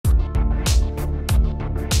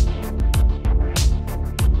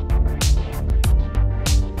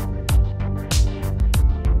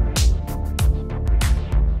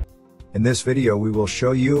In this video we will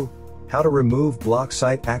show you how to remove Block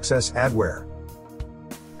Site Access Adware.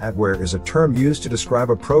 Adware is a term used to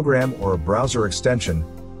describe a program or a browser extension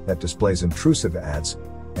that displays intrusive ads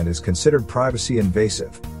and is considered privacy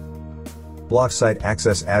invasive. Block Site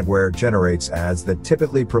Access Adware generates ads that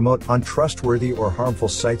typically promote untrustworthy or harmful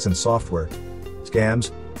sites and software,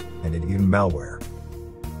 scams, and even malware.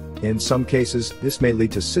 In some cases, this may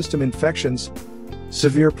lead to system infections,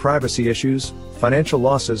 severe privacy issues, financial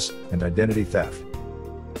losses, and identity theft.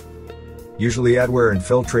 Usually adware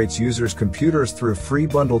infiltrates users' computers through free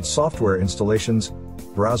bundled software installations,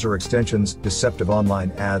 browser extensions, deceptive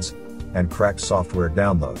online ads, and cracked software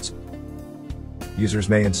downloads. Users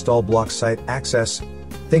may install Block Site Access,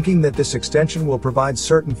 thinking that this extension will provide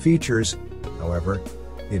certain features. However,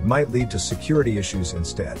 it might lead to security issues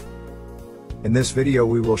instead. In this video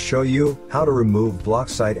we will show you how to remove Block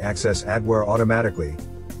Site Access Adware automatically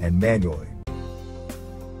and manually.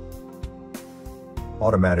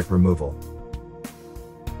 Automatic removal.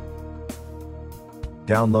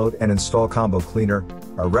 Download and install Combo Cleaner,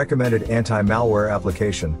 a recommended anti-malware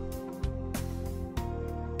application.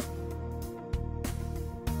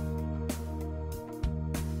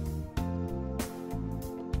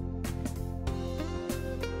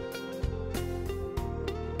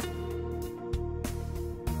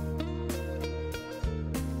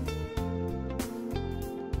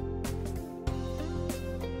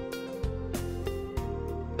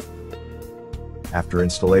 After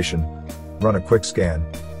installation, run a quick scan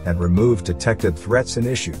and remove detected threats and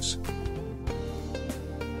issues.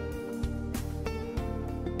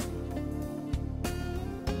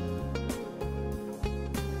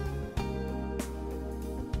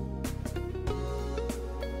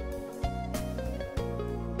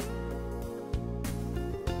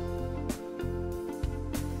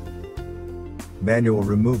 Manual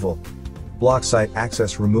removal. Block Site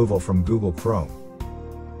Access removal from Google Chrome.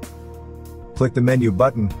 Click the menu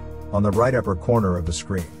button on the right upper corner of the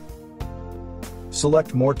screen.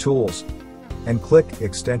 Select More Tools and click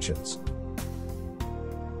Extensions.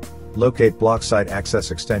 Locate Block Site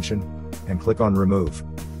Access extension and click on Remove.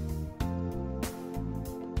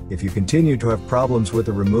 If you continue to have problems with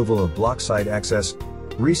the removal of Block Site Access,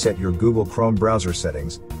 reset your Google Chrome browser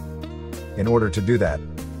settings. In order to do that,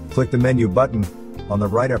 click the menu button on the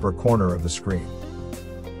right upper corner of the screen.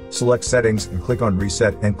 Select Settings and click on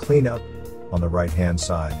Reset and Cleanup on the right-hand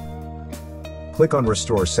side. Click on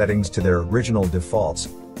Restore Settings to their original defaults.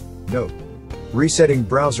 Note: resetting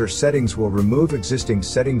browser settings will remove existing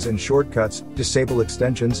settings and shortcuts, disable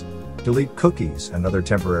extensions, delete cookies and other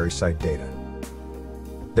temporary site data.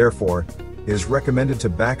 Therefore, it is recommended to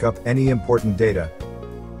back up any important data.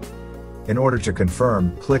 In order to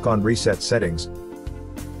confirm, click on Reset Settings.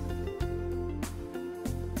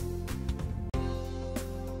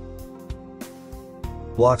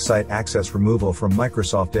 Block Site Access removal from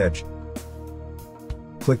Microsoft Edge.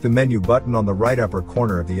 Click the menu button on the right upper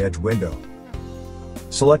corner of the Edge window.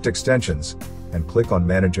 Select Extensions and click on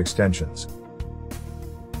Manage Extensions.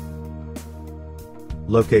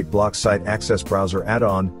 Locate Block Site Access Browser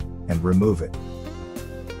add-on and remove it.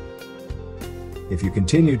 If you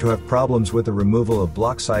continue to have problems with the removal of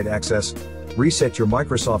Block Site Access, reset your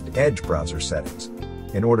Microsoft Edge browser settings.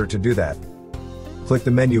 In order to do that, click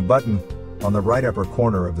the menu button on the right upper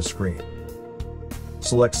corner of the screen.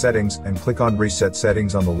 Select Settings and click on Reset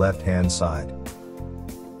Settings on the left-hand side.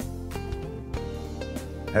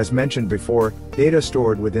 As mentioned before, data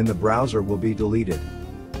stored within the browser will be deleted.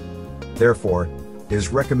 Therefore, it is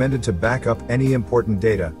recommended to back up any important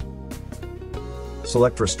data.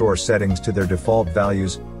 Select Restore Settings to their default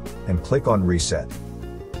values and click on Reset.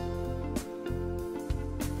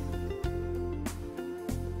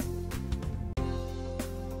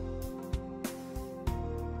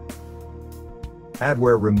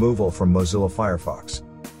 Adware removal from Mozilla Firefox.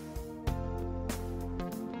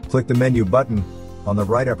 Click the menu button on the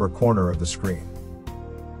right upper corner of the screen.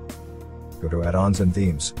 Go to Add-ons and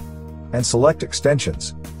Themes and select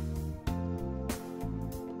Extensions.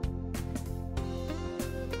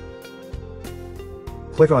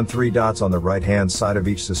 Click on three dots on the right-hand side of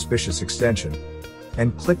each suspicious extension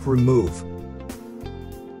and click Remove.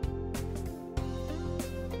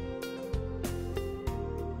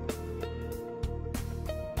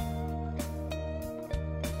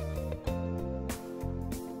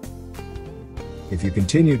 If you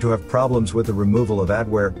continue to have problems with the removal of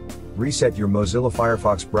adware, reset your Mozilla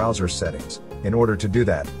Firefox browser settings. In order to do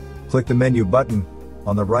that, click the menu button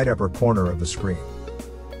on the right upper corner of the screen.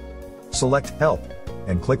 Select Help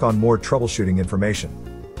and click on More Troubleshooting Information.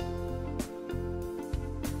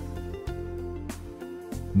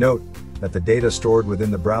 Note: that the data stored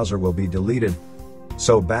within the browser will be deleted,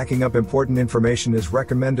 so backing up important information is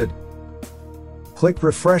recommended. Click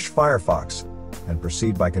Refresh Firefox, and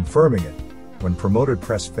proceed by confirming it. When promoted,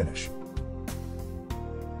 press Finish.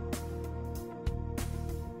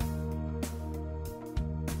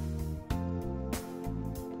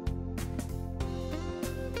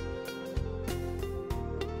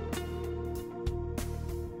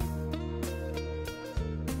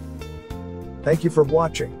 Thank you for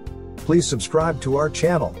watching. Please subscribe to our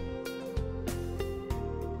channel.